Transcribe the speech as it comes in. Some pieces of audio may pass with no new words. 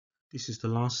This is the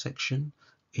last section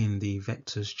in the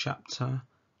vectors chapter,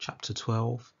 chapter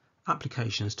 12,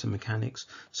 applications to mechanics.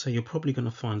 So you're probably going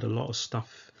to find a lot of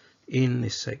stuff in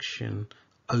this section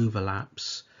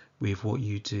overlaps with what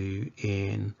you do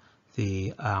in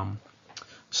the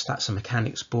stats and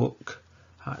mechanics book.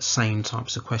 Same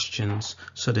types of questions.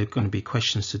 So they're going to be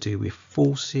questions to do with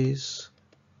forces.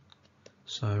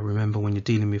 So remember, when you're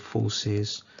dealing with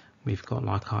forces, we've got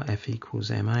like our F equals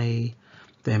ma.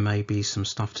 There may be some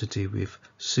stuff to do with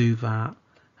SUVAT,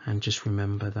 and just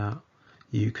remember that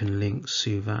you can link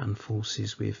SUVAT and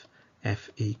forces with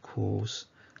F equals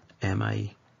ma.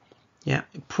 Yeah,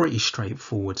 pretty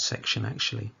straightforward section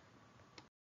actually.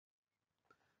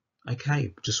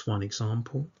 Okay, just one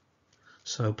example.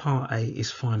 So part A is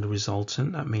find the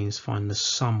resultant. That means find the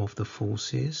sum of the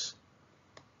forces.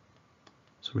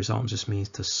 So resultant just means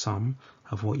the sum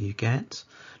of what you get.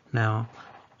 Now,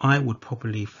 I would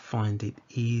probably find it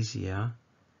easier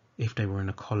if they were in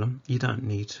a column. You don't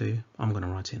need to. I'm going to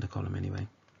write it in a column anyway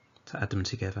to add them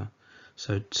together.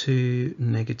 So 2,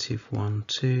 -1,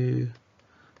 2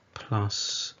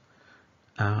 plus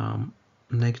 -1,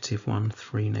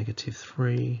 3,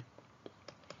 -3.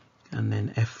 And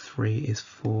then F3 is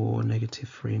 4,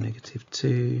 -3,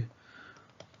 -2.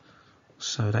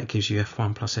 So that gives you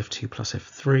F1 plus F2 plus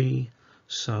F3.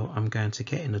 So I'm going to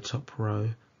get in the top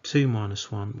row 2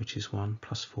 minus 1, which is 1,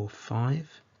 plus 4,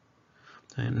 5.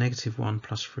 And -1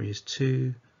 plus 3 is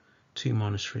 2. 2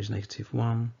 minus 3 is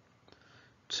 -1.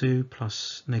 2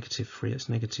 plus -3, that's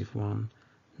 -1.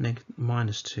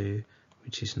 Minus 2,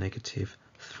 which is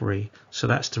 -3. So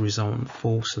that's the resultant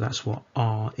force. So that's what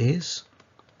R is.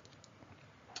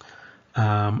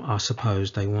 I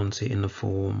suppose they want it in the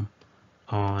form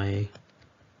I,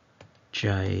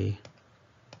 J,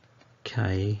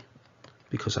 K,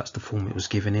 because that's the form it was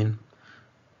given in.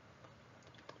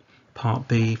 Part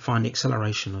B, find the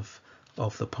acceleration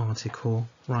of the particle.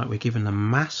 Right, we're given the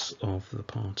mass of the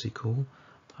particle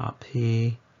up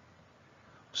here.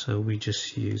 So we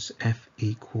just use F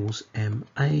equals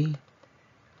ma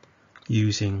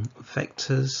using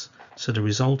vectors. So the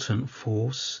resultant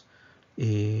force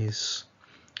is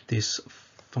this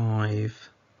 5,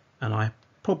 and I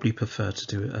probably prefer to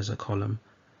do it as a column.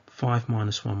 5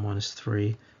 minus 1 minus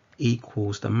 3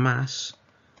 equals the mass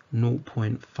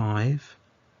 0.5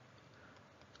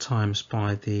 times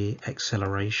by the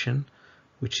acceleration,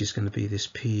 which is going to be this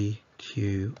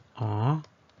PQR.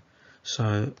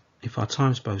 So if I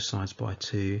times both sides by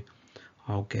 2,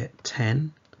 I'll get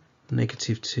 10,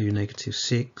 -2,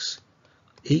 -6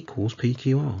 equals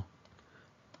PQR.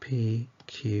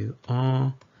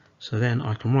 PQR. So then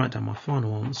I can write down my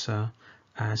final answer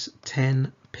as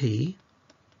 10p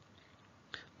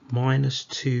minus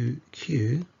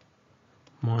 2q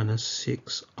minus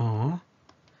 6r,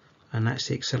 and that's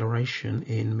the acceleration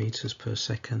in meters per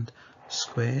second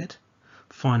squared.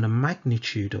 Find the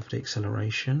magnitude of the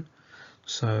acceleration.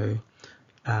 So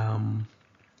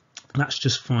that's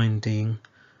just finding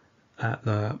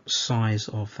the size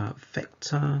of that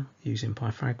vector using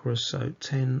Pythagoras. So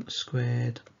 10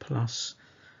 squared plus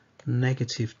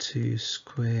 -2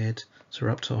 squared, so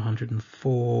we're up to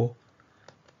 104,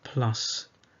 plus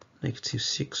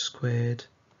 -6 squared,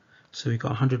 so we've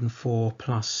got 104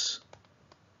 plus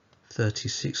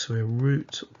 36, so we're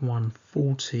root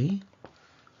 140.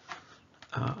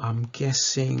 I'm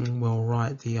guessing we'll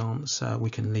write the answer, we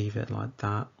can leave it like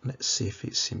that. Let's see if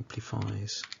it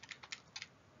simplifies.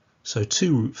 So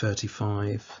 2 root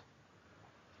 35,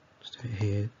 let's do it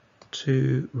here,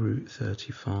 2 root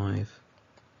 35,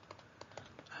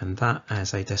 and that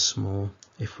as a decimal,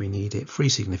 if we need it, 3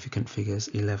 significant figures,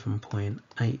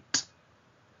 11.8.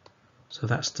 So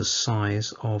that's the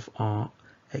size of our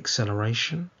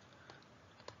acceleration.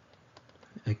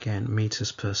 Again,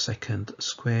 meters per second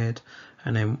squared.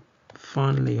 And then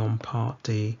finally on part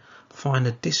D, find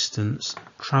the distance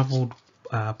travelled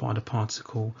by the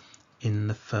particle in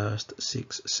the first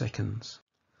 6 seconds.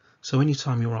 So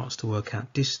anytime you're asked to work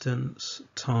out distance,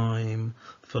 time,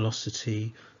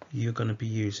 velocity, you're going to be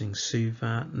using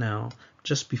SUVAT. Now,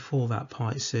 just before that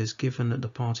part, it says given that the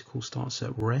particle starts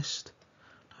at rest.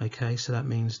 Okay, so that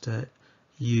means that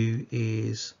U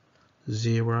is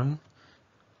 0.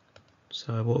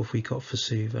 So what have we got for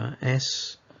SUVAT?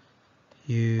 S,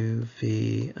 U,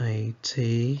 V, A,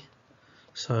 T.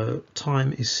 So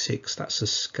time is 6, that's a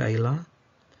scalar.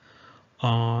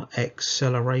 Our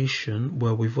acceleration,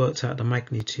 well, we've worked out the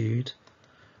magnitude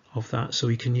of that, so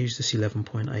we can use this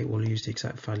 11.8. We'll use the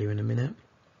exact value in a minute.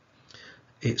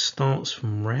 It starts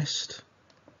from rest,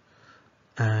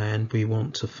 and we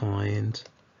want to find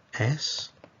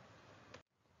S.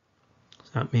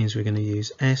 That means we're going to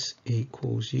use S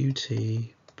equals UT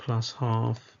plus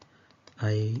half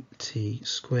AT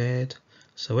squared.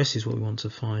 So S is what we want to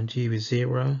find. U is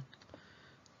 0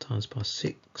 times by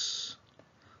 6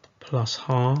 plus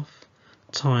half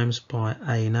times by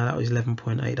A. Now that was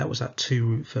 11.8. That was at 2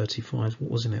 root 35,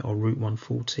 wasn't it? Or root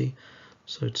 140.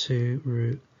 So 2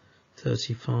 root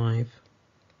 35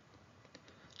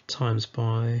 times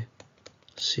by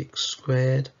 6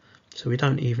 squared. So we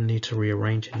don't even need to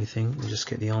rearrange anything. We just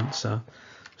get the answer.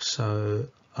 So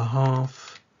a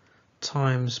half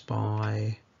times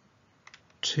by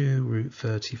 2 root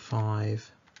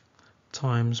 35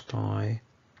 times by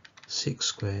 6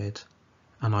 squared,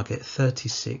 and I get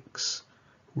 36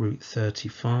 root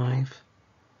 35,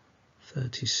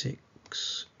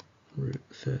 36 root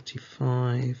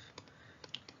 35,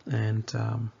 and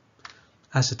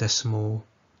as a decimal,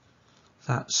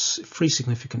 that's 3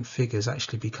 significant figures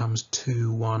actually becomes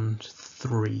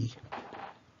 213.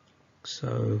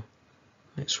 So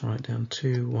let's write down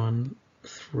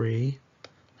 213.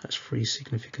 That's 3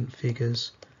 significant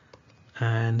figures,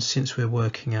 and since we're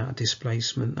working out a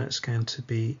displacement, that's going to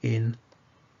be in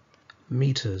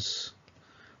meters.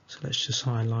 So let's just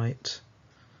highlight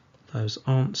those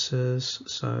answers.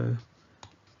 So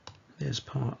there's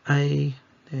part A,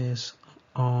 there's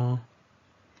R,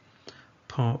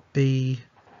 part B,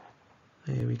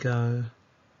 there we go,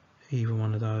 either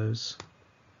one of those,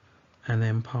 and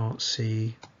then part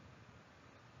C,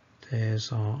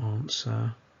 there's our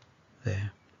answer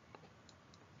there.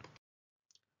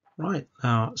 Right,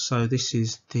 so this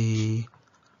is the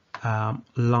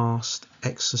last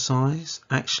exercise,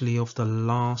 actually of the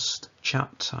last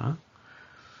chapter.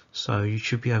 So you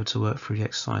should be able to work through the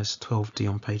exercise 12D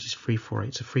on pages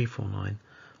 348 to 349,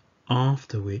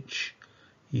 after which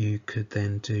you could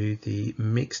then do the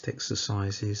mixed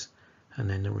exercises and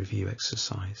then the review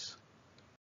exercise.